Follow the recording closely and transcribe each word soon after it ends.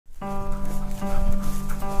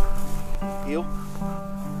heel.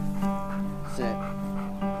 Sit.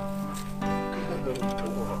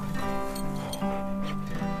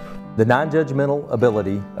 The non-judgmental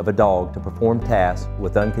ability of a dog to perform tasks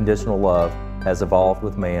with unconditional love has evolved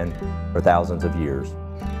with man for thousands of years.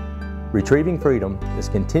 Retrieving Freedom is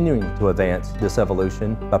continuing to advance this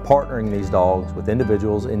evolution by partnering these dogs with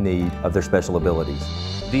individuals in need of their special abilities.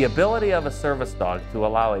 The ability of a service dog to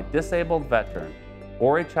allow a disabled veteran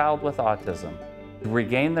or a child with autism to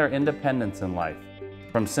regain their independence in life,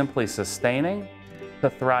 from simply sustaining to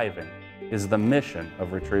thriving, is the mission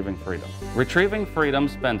of Retrieving Freedom. Retrieving Freedom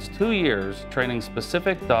spends 2 years training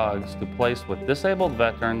specific dogs to place with disabled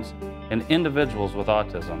veterans and individuals with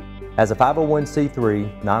autism. As a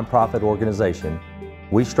 501c3 nonprofit organization,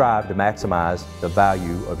 we strive to maximize the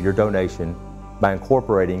value of your donation by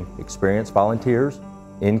incorporating experienced volunteers,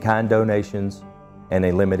 in-kind donations, and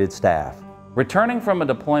a limited staff. Returning from a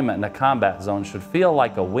deployment in a combat zone should feel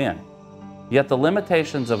like a win, yet the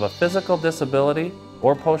limitations of a physical disability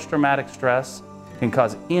or post-traumatic stress can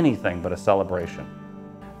cause anything but a celebration.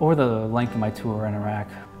 Over the length of my tour in Iraq,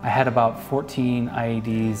 I had about 14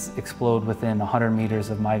 IEDs explode within 100 meters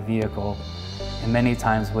of my vehicle, and many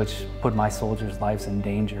times which put my soldiers' lives in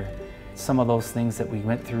danger. Some of those things that we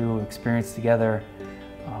went through, experienced together,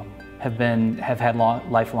 have had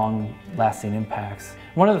lifelong lasting impacts.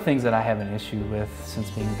 One of the things that I have an issue with since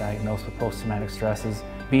being diagnosed with post-traumatic stress is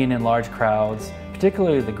being in large crowds,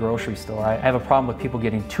 particularly the grocery store. I have a problem with people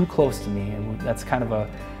getting too close to me, and that's kind of a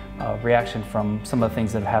reaction from some of the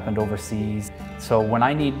things that have happened overseas. So when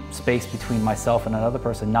I need space between myself and another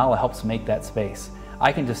person, Nala helps make that space.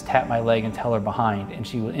 I can just tap my leg and tell her behind, and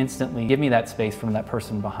she will instantly give me that space from that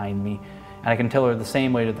person behind me. And I can tell her the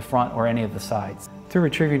same way to the front or any of the sides. Through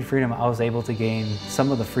Retrieving Freedom, I was able to gain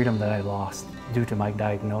some of the freedom that I lost due to my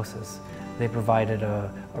diagnosis. They provided a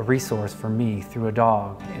resource for me through a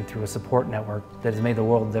dog and through a support network that has made the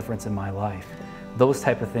world of difference in my life. Those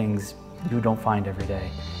type of things you don't find every day.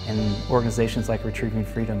 And organizations like Retrieving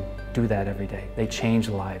Freedom do that every day. They change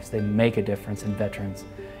lives. They make a difference in veterans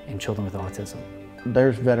and children with autism.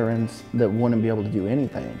 There's veterans that wouldn't be able to do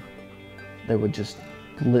anything. They would just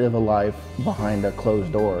live a life behind a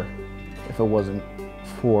closed door if it wasn't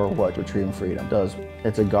for what Retrieving Freedom does.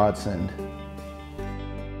 It's a godsend.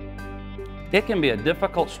 It can be a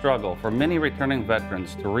difficult struggle for many returning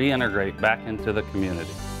veterans to reintegrate back into the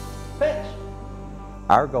community.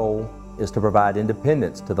 Our goal is to provide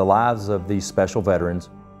independence to the lives of these special veterans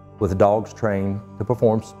with dogs trained to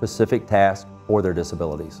perform specific tasks for their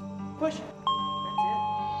disabilities. Push.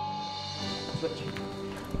 That's it. Switch.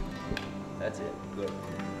 That's it. Good.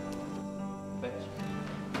 Fetch.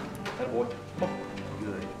 That boy.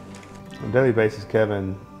 Good. On a daily basis,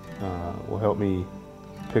 Kevin will help me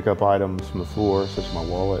pick up items from the floor, such as my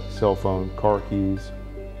wallet, cell phone, car keys.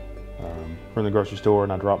 From the grocery store,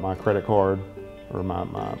 and I drop my credit card or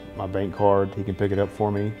my bank card, he can pick it up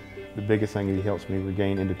for me. The biggest thing is he helps me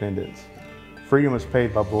regain independence. Freedom is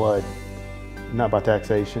paid by blood, not by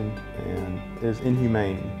taxation, and it is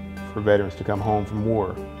inhumane for veterans to come home from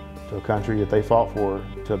war to a country that they fought for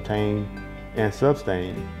to obtain and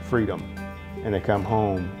sustain freedom, and they come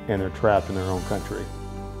home and they're trapped in their own country.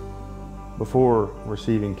 Before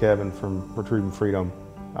receiving Kevin from Retrieving Freedom,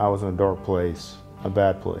 I was in a dark place, a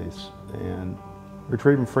bad place, and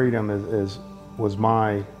Retrieving Freedom was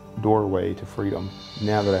my doorway to freedom.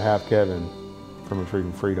 Now that I have Kevin from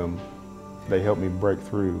Retrieving Freedom, they help me break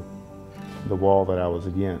through the wall that I was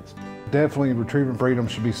against. Definitely Retrieving Freedom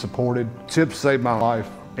should be supported. CHIP saved my life,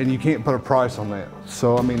 and you can't put a price on that.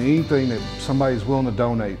 So I mean, anything that somebody's willing to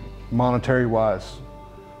donate, monetary wise,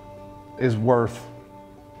 is worth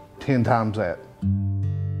 10 times that.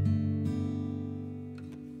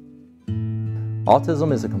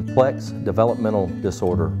 Autism is a complex developmental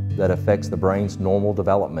disorder that affects the brain's normal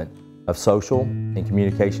development of social and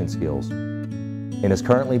communication skills and is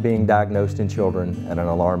currently being diagnosed in children at an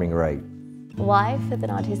alarming rate. Life with an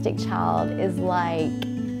autistic child is like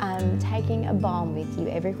taking a bomb with you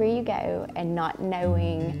everywhere you go and not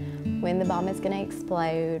knowing when the bomb is going to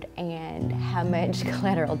explode and how much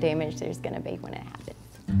collateral damage there's going to be when it happens.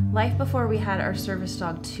 Life before we had our service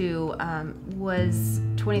dog too was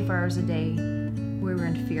 24 hours a day. We were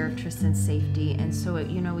in fear of Tristan's safety, and so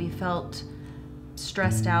we felt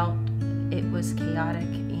stressed out. It was chaotic,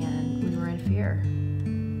 and we were in fear.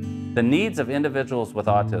 The needs of individuals with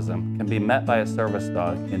autism can be met by a service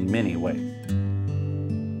dog in many ways.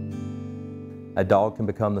 A dog can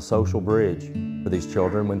become the social bridge for these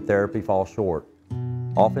children when therapy falls short,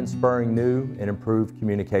 often spurring new and improved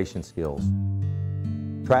communication skills.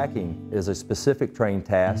 Tracking is a specific trained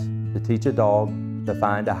task to teach a dog to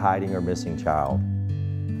find a hiding or missing child.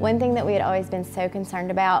 One thing that we had always been so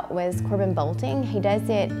concerned about was Corbin bolting. He does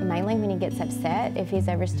it mainly when he gets upset, if he's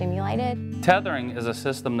overstimulated. Tethering is a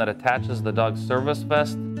system that attaches the dog's service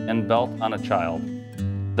vest and belt on a child.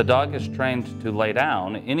 The dog is trained to lay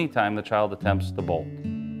down anytime the child attempts to bolt.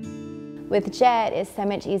 With Jet, it's so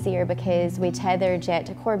much easier because we tether Jet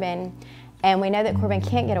to Corbin, and we know that Corbin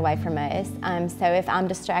can't get away from us. So if I'm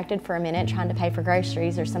distracted for a minute trying to pay for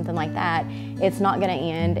groceries or something like that, it's not going to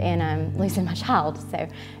end in losing my child. So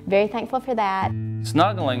very thankful for that.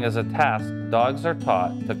 Snuggling is a task dogs are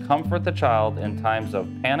taught to comfort the child in times of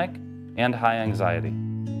panic and high anxiety.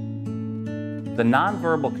 The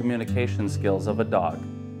nonverbal communication skills of a dog,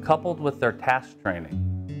 coupled with their task training,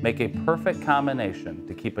 make a perfect combination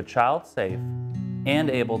to keep a child safe and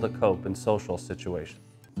able to cope in social situations.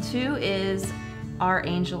 2 is our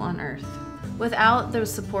angel on earth. Without the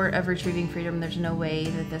support of Retrieving Freedom, there's no way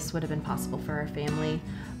that this would have been possible for our family.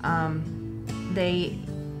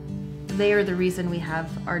 They are the reason we have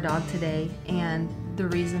our dog today, and the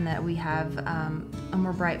reason that we have a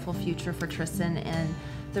more brightful future for Tristan, and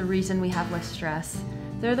the reason we have less stress.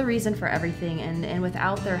 They're the reason for everything, and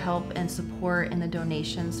without their help and support and the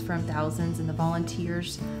donations from thousands and the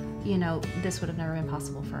volunteers, you know, this would have never been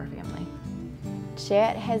possible for our family.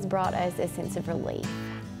 Jet has brought us a sense of relief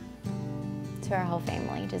to our whole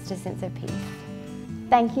family, just a sense of peace.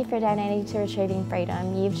 Thank you for donating to Retrieving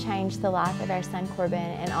Freedom. You've changed the life of our son Corbin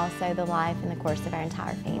and also the life and the course of our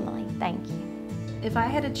entire family. Thank you. If I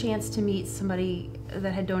had a chance to meet somebody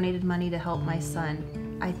that had donated money to help my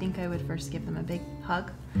son, I think I would first give them a big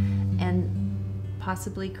hug and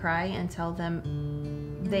possibly cry and tell them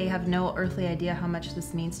they have no earthly idea how much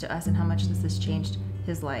this means to us and how much this has changed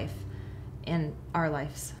his life and our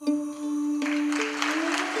lives.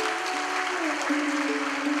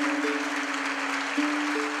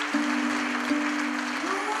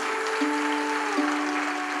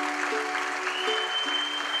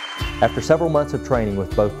 After several months of training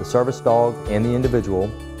with both the service dog and the individual,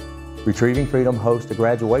 Retrieving Freedom hosts a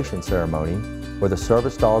graduation ceremony where the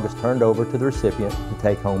service dog is turned over to the recipient to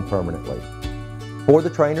take home permanently. For the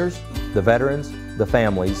trainers, the veterans, the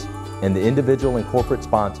families, and the individual and corporate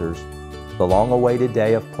sponsors, the long-awaited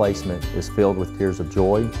day of placement is filled with tears of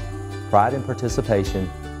joy, pride in participation,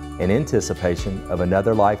 and anticipation of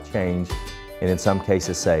another life changed and in some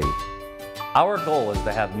cases saved. Our goal is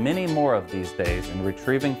to have many more of these days in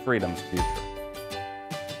Retrieving Freedom's future.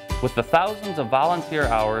 With the thousands of volunteer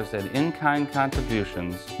hours and in-kind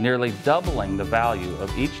contributions nearly doubling the value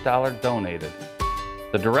of each dollar donated,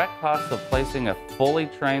 the direct cost of placing a fully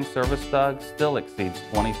trained service dog still exceeds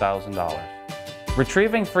 $20,000.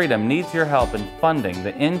 Retrieving Freedom needs your help in funding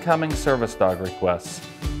the incoming service dog requests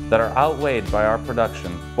that are outweighed by our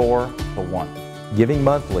production 4-to-1. Giving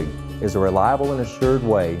monthly is a reliable and assured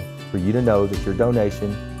way for you to know that your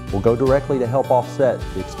donation will go directly to help offset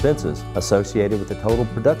the expenses associated with the total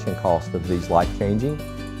production cost of these life-changing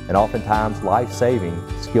and oftentimes life-saving,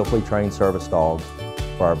 skillfully trained service dogs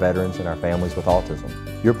for our veterans and our families with autism.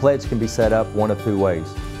 Your pledge can be set up one of 2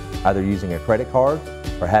 ways, either using a credit card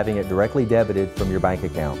or having it directly debited from your bank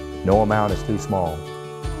account. No amount is too small.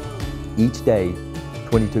 Each day,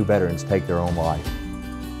 22 veterans take their own life,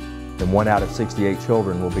 and 1 out of 68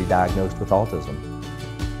 children will be diagnosed with autism.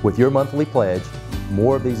 With your monthly pledge,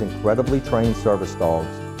 more of these incredibly trained service dogs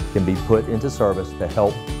can be put into service to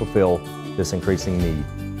help fulfill this increasing need.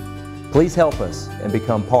 Please help us and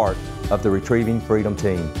become part of the Retrieving Freedom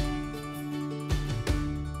team.